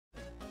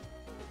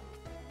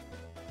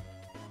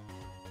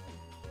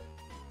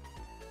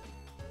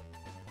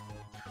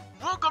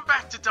Welcome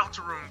back to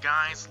Deltarune,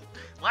 guys.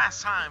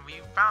 Last time we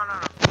found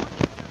out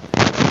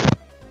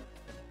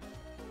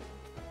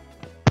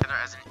together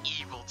as an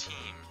evil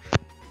team.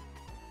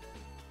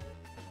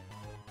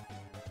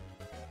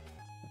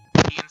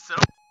 Instead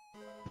of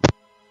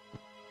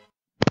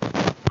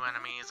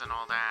enemies and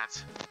all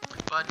that,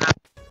 but now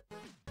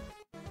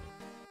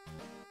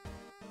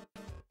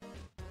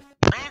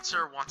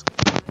Lancer wants.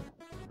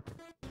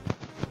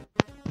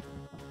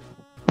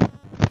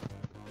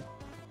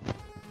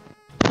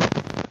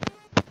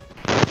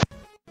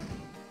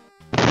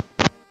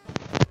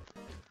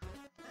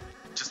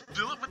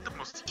 Fill it with the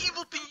most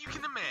evil thing you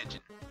can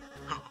imagine.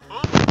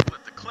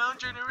 Let the clown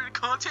generated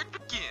content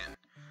begin.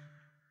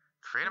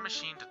 Create a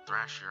machine to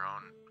thrash your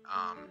own.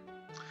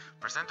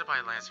 Presented by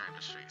Lancer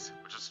Industries,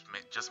 which is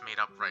just made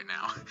up right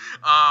now.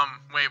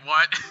 Wait,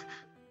 what?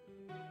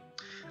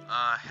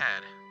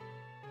 Head.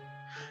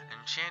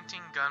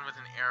 Enchanting gun with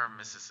an air of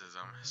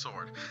mysticism.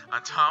 Sword.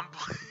 A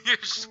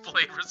tomboyish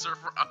blade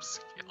reserved for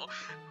upscale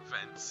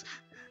events.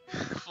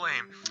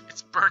 Flame.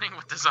 It's burning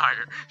with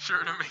desire, sure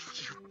to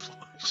make you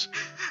blush.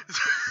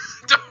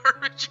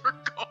 Darwich, you're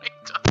going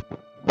to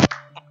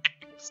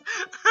flames.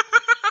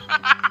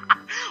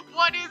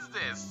 What is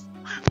this?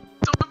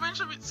 So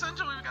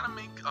essentially we gotta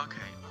make.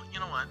 Okay, well, you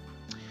know what?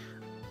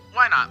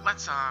 Why not?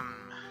 Let's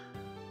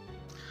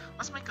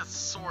make a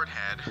sword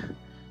head,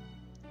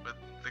 with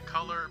the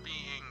color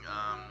being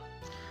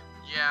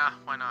yeah,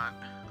 why not?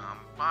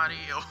 Body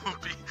will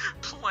be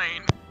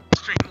plain.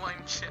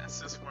 Streamlined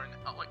chassis for an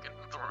elegant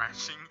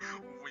thrashing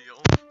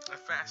wheel. A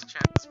fast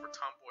chassis for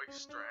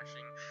tomboyish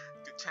thrashing.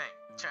 Good tank.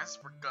 Chassis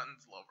for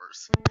guns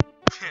lovers.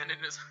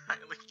 Cannon is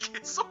highly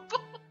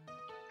kissable.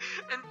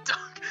 And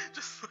Duck,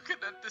 just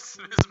looking at this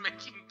is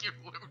making you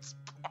lose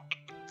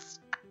points.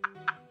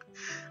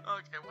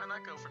 Okay, why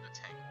not go for the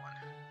tank one?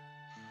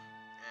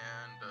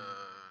 And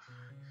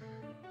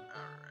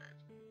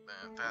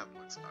alright. That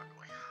looks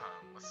ugly.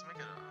 Let's make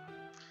it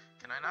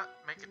can I not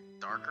make it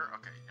darker?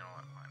 Okay, you know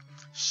what? Fine.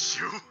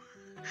 Shoe.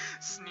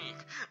 Sneak.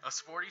 A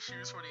sporty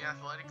shoes for the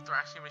athletic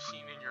thrashing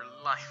machine in your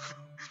life.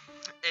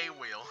 A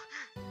wheel.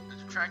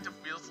 Attractive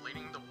wheels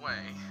leading the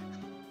way.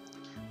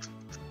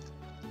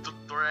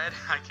 Thread.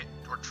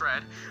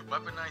 Tread.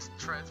 Weaponized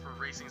treads for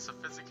racing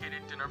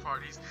sophisticated dinner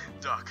parties.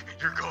 Duck.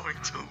 You're going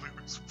to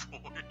lose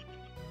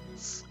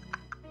points.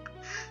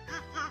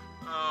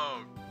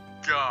 Oh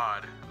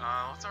God.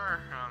 What's our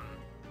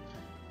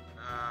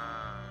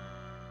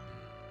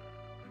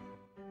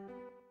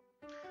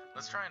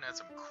let's try and add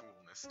some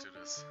coolness to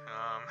this.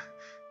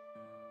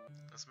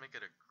 Let's make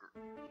it a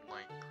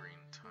light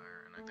green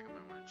tire, and I think I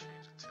might want to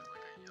change it to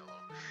like a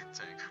yellow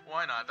tank.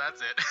 Why not?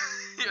 That's it.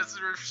 Yes,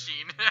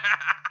 machine.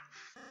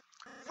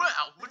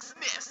 Well, looks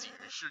nasty.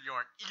 Are you sure you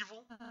aren't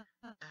evil?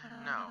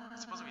 No, I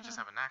suppose we just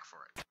have a knack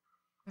for it.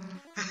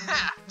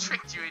 Ha!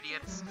 Tricked you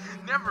idiots.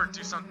 Never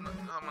do something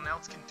someone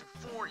else can do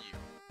for you.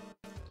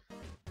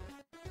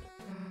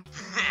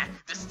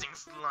 This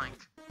thing's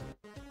like.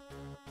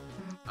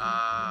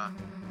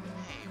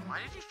 Hey, why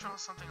did you draw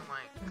something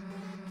like?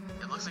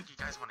 It looks like you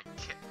guys want to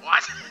kill.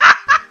 What?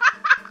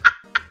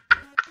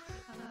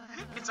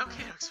 It's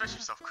okay to express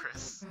yourself,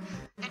 Chris.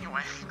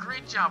 Anyway,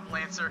 great job,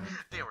 Lancer.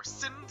 They were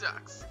sin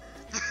ducks.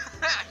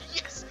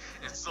 Yes,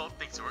 and so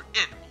thanks to our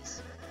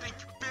enemies. Thank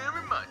you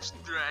very much.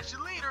 Thrash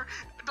you later.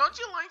 Don't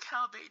you like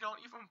how they don't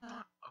even?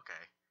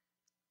 Okay.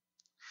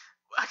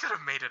 I could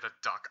have made it a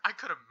duck. I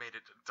could have made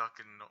it a duck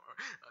in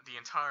the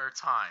entire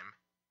time.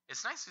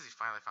 It's nice because he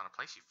finally found a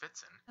place she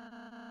fits in.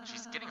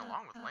 She's getting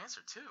along with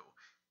Lancer, too.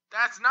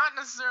 That's not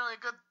necessarily a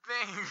good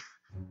thing.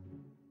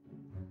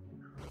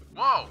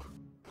 Whoa!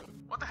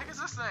 What the heck is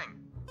this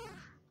thing?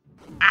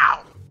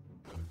 Ow!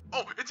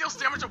 Oh, it deals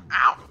damage.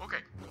 Ow!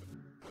 Okay.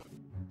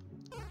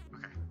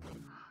 Okay.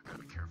 Gotta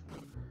be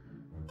careful.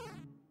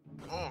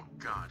 Oh,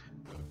 God.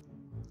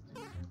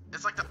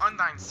 It's like the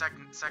Undyne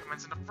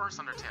segments in the first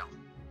Undertale.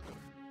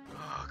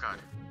 Oh, God.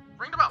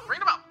 Ring the bell! Ring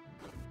the bell!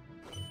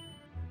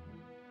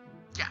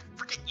 Yeah,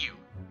 forget you!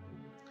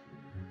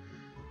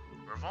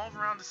 Revolve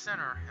around the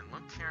center and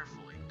look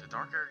carefully. The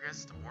darker it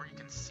gets, the more you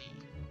can see.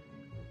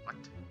 What?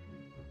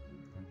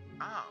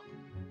 Oh.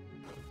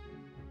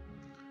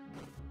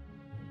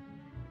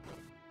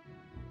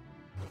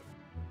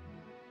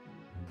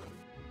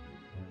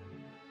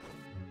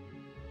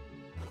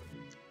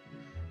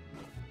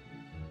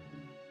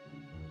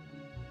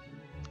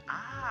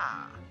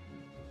 Ah.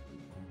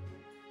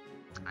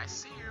 I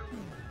see you.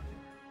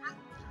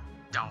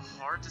 How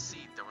hard to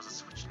see there was a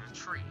switch in the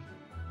tree.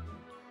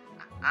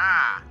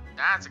 Ah,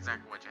 that's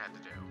exactly what you had to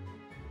do.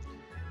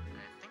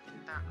 I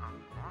think that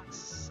unlocks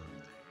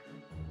something.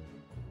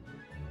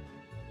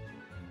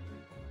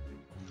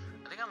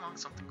 I think I unlocked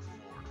something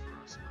forward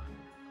for us,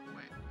 but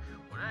wait,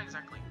 what did I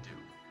exactly do?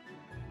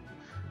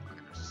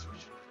 Okay, there's a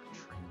switch in the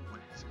tree.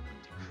 What is it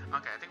gonna do?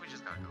 Okay, I think we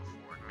just gotta go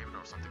forward. Maybe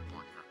there was something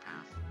blocking our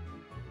path.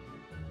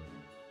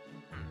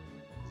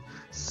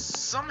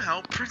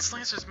 Somehow, Prince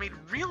Lancer's made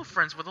real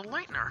friends with a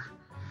Lightner.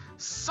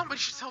 Somebody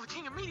should tell the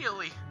king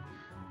immediately.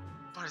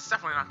 But it's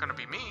definitely not gonna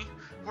be me.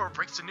 Whoever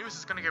breaks the news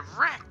is gonna get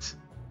wrecked.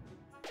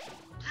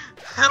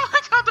 I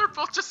like how they're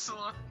both just screw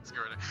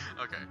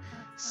it. Okay,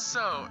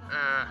 so,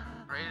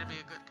 ready to be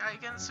a good guy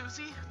again,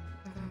 Susie?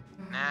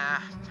 Nah,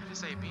 gotta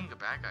say, being a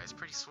bad guy is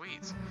pretty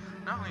sweet.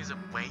 Not only is it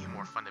way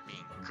more fun than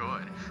being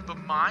good, but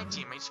my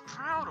teammate's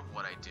proud of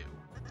what I do.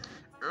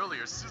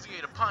 Earlier, Susie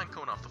ate a pine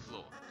cone off the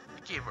floor.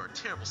 It gave her a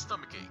terrible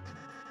stomachache.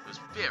 It was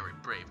very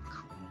brave and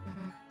cool.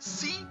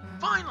 See?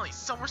 Finally,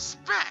 some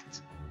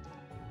respect!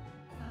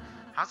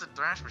 How's the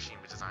thrash machine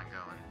design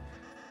going?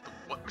 The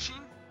what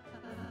machine?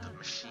 The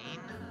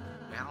machine?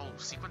 We had a whole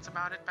sequence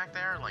about it back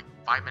there, like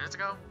 5 minutes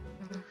ago?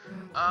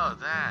 Oh,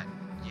 that.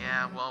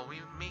 Yeah, well,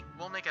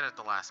 we'll make it at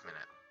the last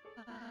minute.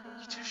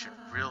 You two should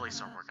really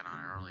start working on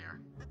it earlier.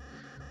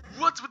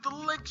 What's with the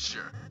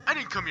lecture? I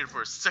didn't come here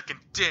for a second,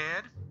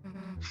 Dad.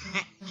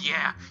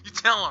 Yeah, you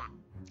tell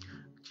him.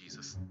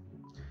 Jesus.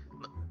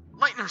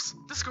 Lightners,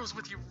 this girl's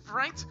with you,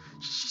 right?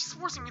 She's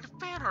forcing me to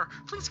fan her.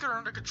 Please get her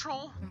under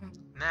control.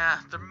 Nah,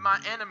 they're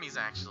my enemies,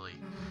 actually.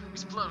 We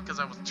split up because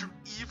I was too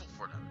evil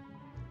for them.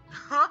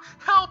 Huh?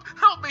 Help!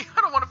 Help me!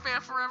 I don't want to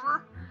fan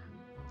forever!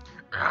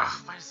 Ugh,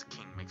 why does the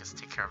king make us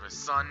take care of his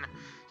son?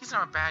 He's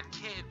not a bad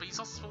kid, but he's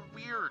also so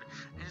weird,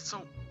 and it's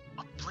so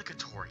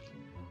obligatory.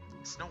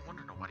 It's no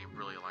wonder nobody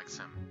really likes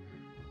him.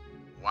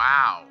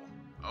 Wow.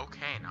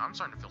 Okay, now I'm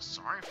starting to feel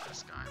sorry for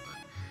this guy, but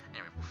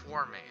anyway,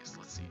 before Maze,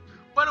 let's see.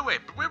 By the way,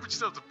 beware of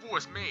yourself the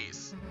forest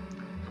Maze.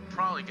 You'll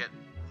probably get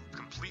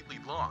completely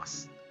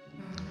lost.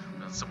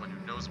 That's someone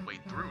who knows the way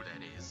through,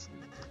 that is.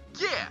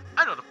 Yeah,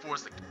 I know the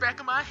forest like the back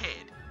of my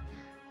head.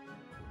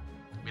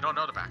 We don't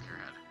know the back of your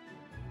head.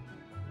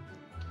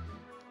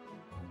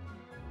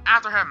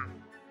 After him!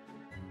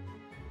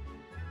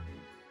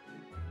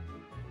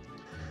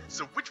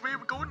 So which way are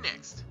we going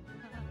next?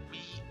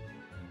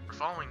 We're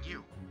following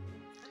you.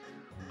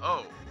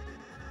 Oh.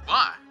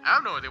 Why? I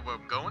have no idea where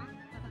I'm going.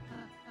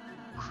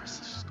 Chris,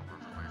 let's just go where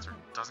the answer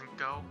doesn't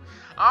go.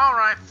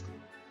 Alright.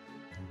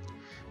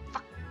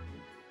 Fuck.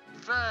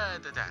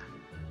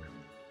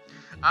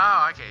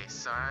 Oh, okay,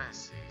 so I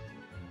see.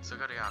 So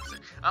go the opposite.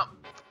 Oh.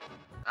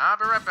 I'll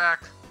be right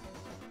back.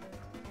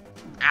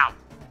 Ow.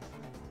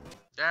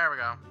 There we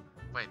go.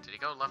 Wait, did he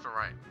go left or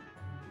right?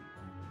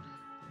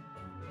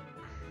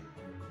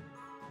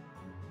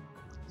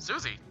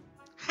 Susie?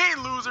 Hey,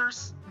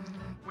 losers!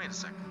 Wait a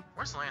sec.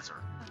 Where's Lancer?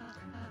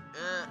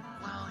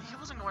 Well, he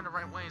wasn't going the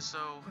right way, so...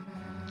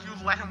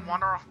 You let him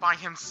wander off by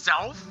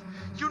himself?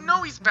 You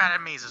know he's bad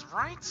at mazes,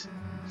 right?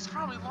 He's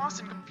probably lost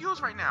and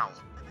confused right now.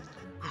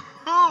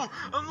 Oh,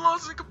 I'm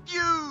lost and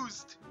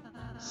confused!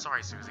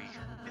 Sorry, Susie.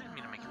 I didn't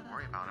mean to make you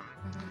worry about him.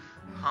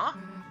 Huh?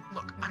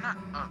 Look, I'm not,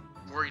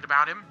 worried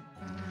about him.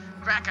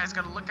 Bad guys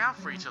gotta look out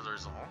for each other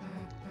is all.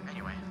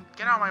 Anyway,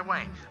 get out of my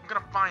way. I'm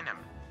gonna find him.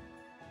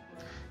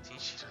 See,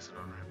 she doesn't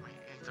know the right way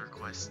either,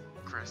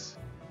 Chris.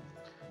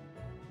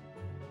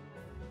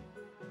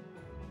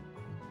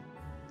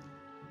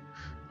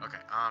 Okay,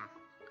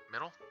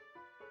 middle?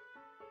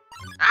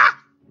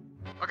 Ah!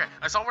 Okay,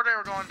 I saw where they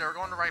were going. They were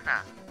going the right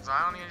path. So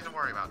I don't need to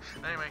worry about it.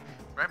 But anyway,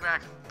 right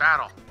back.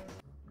 Battle.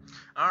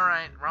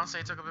 Alright, round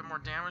 8 took a bit more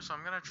damage, so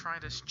I'm gonna try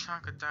this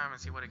chunk of diamond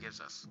and see what it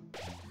gives us.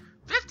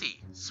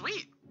 50!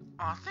 Sweet!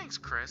 Aw, thanks,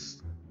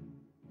 Chris.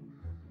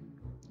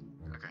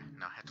 Okay,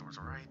 now head towards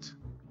the right.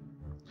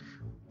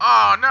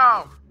 Oh,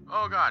 no!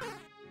 Oh, God.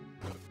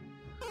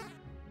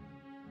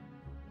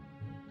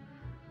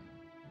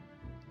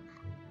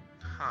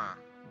 Huh.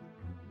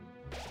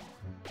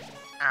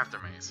 After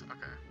maze,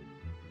 okay.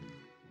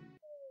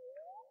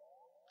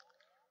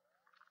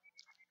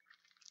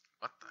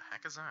 What the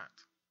heck is that?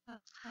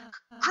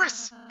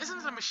 Chris! Isn't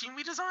it the machine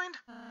we designed?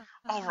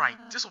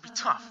 Alright, this will be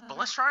tough, but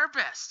let's try our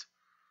best.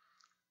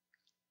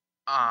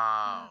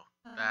 Oh,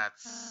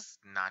 that's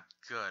not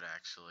good,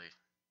 actually.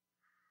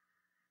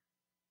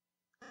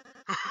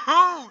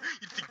 Oh,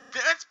 you think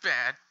that's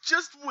bad?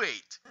 Just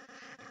wait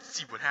and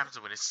see what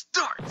happens when it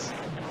starts.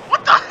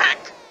 What the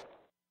heck?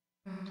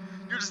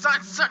 Your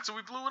design sucked, so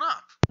we blew it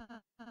up.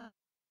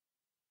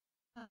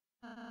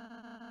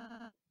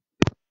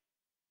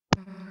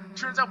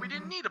 Turns out we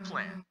didn't need a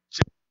plan.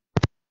 Just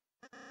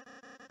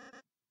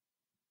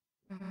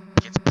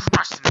gets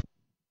crushed in.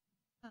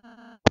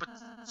 But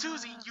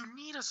Susie, you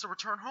need us to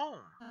return home.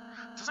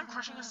 Doesn't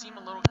crushing us seem a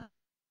little...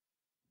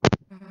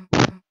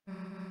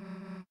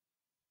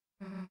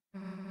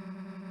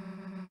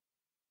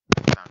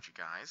 About you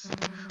guys.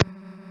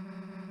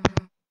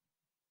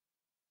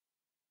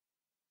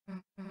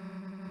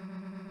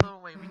 No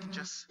way we can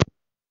just...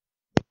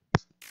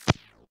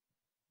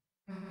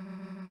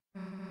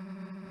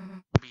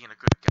 being a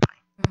good guy.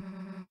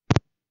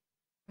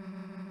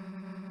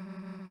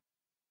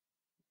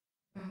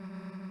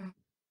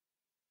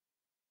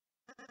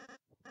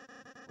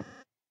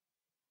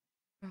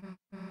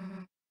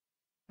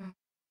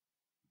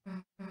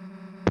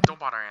 Don't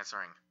bother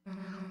answering.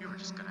 We were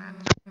just gonna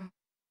end.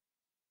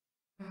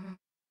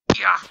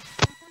 Yeah!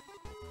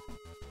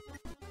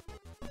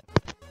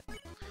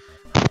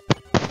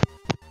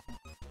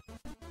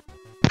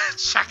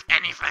 Check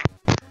anything!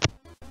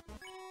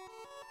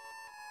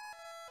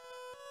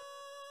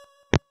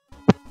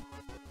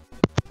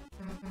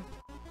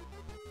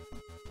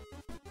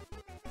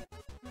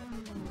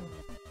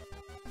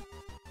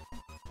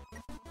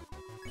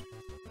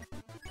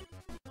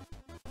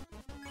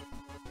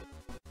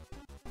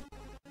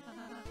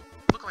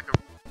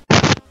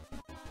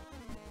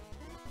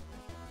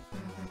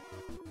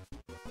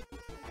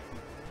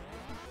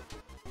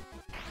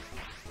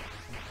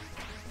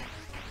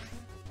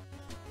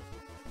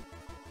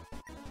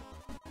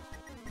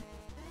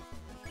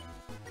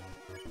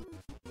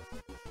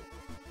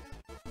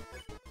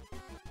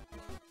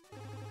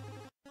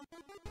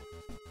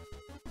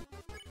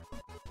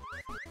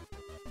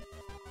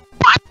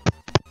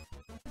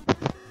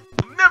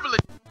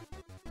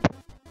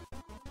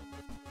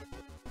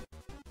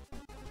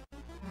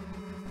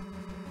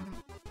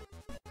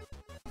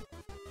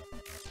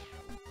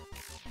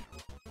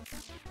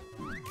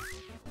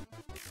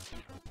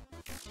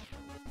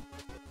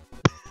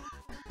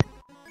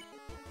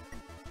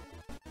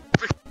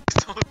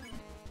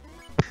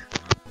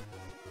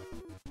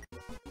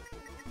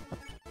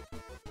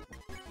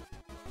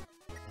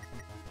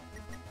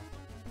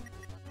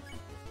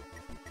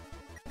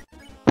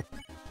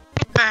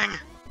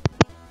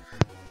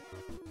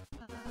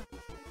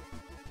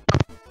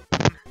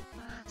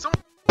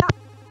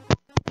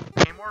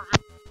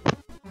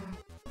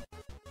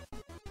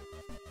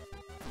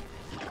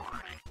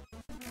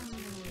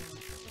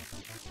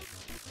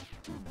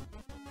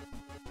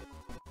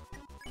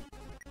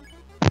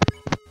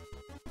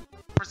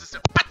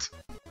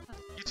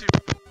 too.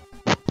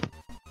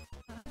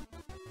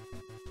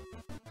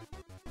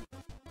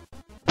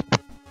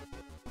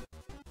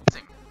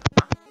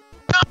 Huh?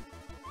 No!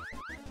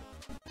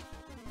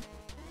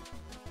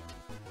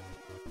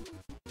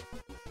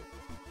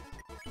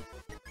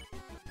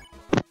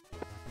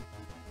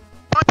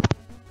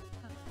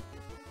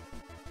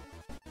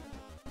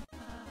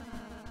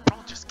 Bro,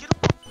 just get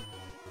away.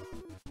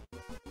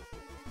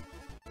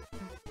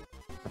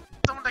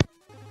 Someone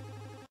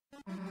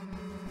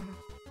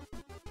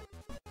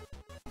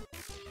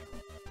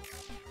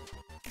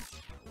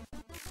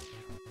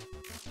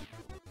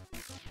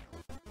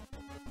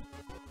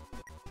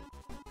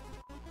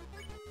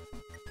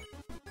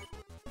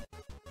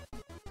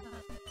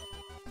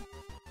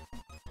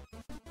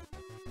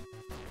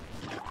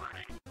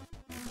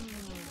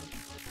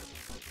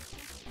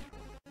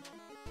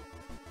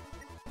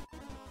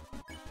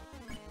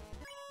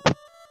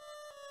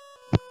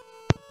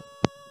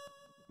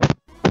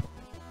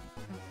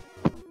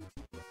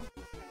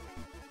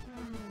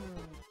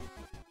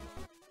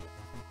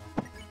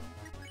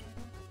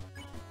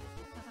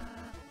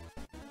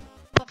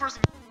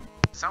person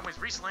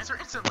Soundwave's recent answer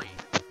instantly.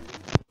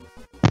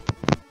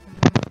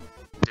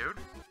 Dude,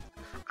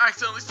 I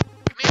accidentally